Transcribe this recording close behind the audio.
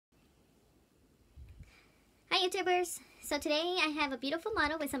Hi YouTubers! So today I have a beautiful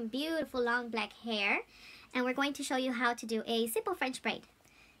model with some beautiful long black hair, and we're going to show you how to do a simple French braid.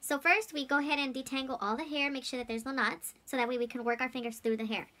 So first we go ahead and detangle all the hair, make sure that there's no knots, so that way we can work our fingers through the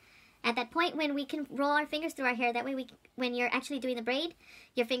hair. At that point when we can roll our fingers through our hair, that way when you're actually doing the braid,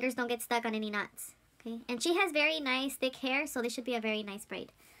 your fingers don't get stuck on any knots. Okay? And she has very nice thick hair, so this should be a very nice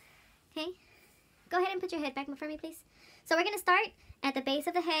braid. Okay? Go ahead and put your head back for me, please. So we're going to start at the base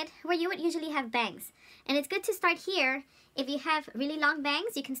of the head where you would usually have bangs. And it's good to start here. If you have really long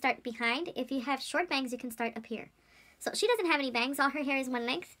bangs, you can start behind. If you have short bangs, you can start up here. So she doesn't have any bangs. All her hair is one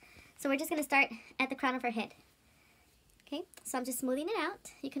length. So we're just going to start at the crown of her head. Okay, so I'm just smoothing it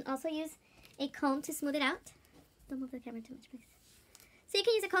out. You can also use a comb to smooth it out. Don't move the camera too much, please. So you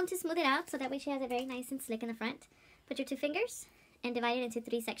can use a comb to smooth it out, so that way she has it very nice and slick in the front. Put your two fingers and divide it into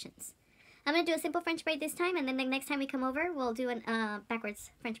 3 sections. I'm going to do a simple French braid this time, and then the next time we come over, we'll do a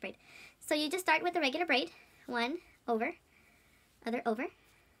backwards French braid. So you just start with the regular braid. One over, other over.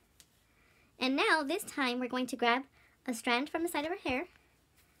 And now, this time, we're going to grab a strand from the side of her hair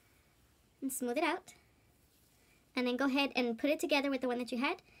and smooth it out. And then go ahead and put it together with the one that you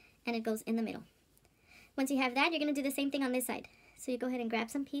had, and it goes in the middle. Once you have that, you're going to do the same thing on this side. So you go ahead and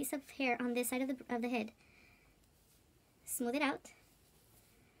grab some piece of hair on this side of the head. Smooth it out.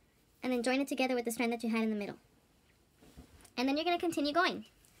 And then join it together with the strand that you had in the middle. And then you're going to continue going.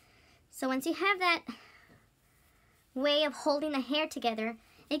 So once you have that way of holding the hair together,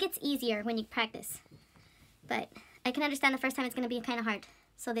 it gets easier when you practice. But I can understand the first time it's going to be kind of hard.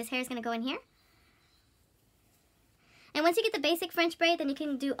 So this hair is going to go in here. And once you get the basic French braid, then you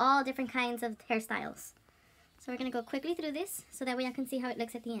can do all different kinds of hairstyles. So we're going to go quickly through this so that way I can see how it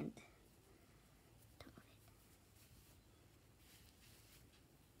looks at the end.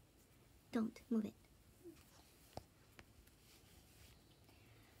 Don't move it.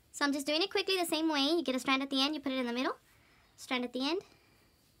 So I'm just doing it quickly the same way. You get a strand at the end, you put it in the middle. Strand at the end,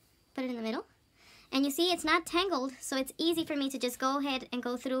 put it in the middle. And you see it's not tangled, so it's easy for me to just go ahead and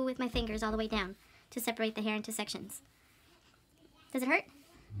go through with my fingers all the way down to separate the hair into sections. Does it hurt?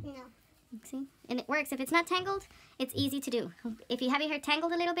 No. See? And it works. If it's not tangled, it's easy to do. If you have your hair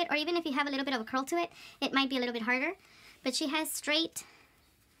tangled a little bit, or even if you have a little bit of a curl to it, it might be a little bit harder. But she has straight,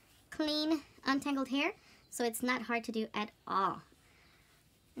 clean, untangled hair, so it's not hard to do at all.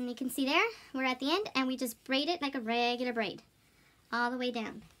 And you can see there, we're at the end, and we just braid it like a regular braid, all the way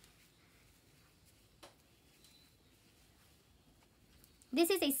down. This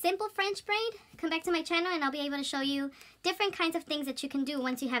is a simple French braid. Come back to my channel and I'll be able to show you different kinds of things that you can do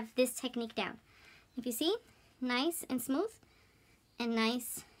once you have this technique down. If you see, nice and smooth, and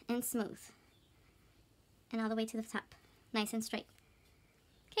nice and smooth. And all the way to the top, nice and straight.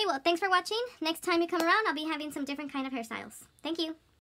 Okay, well, thanks for watching. Next time you come around, I'll be having some different kind of hairstyles. Thank you.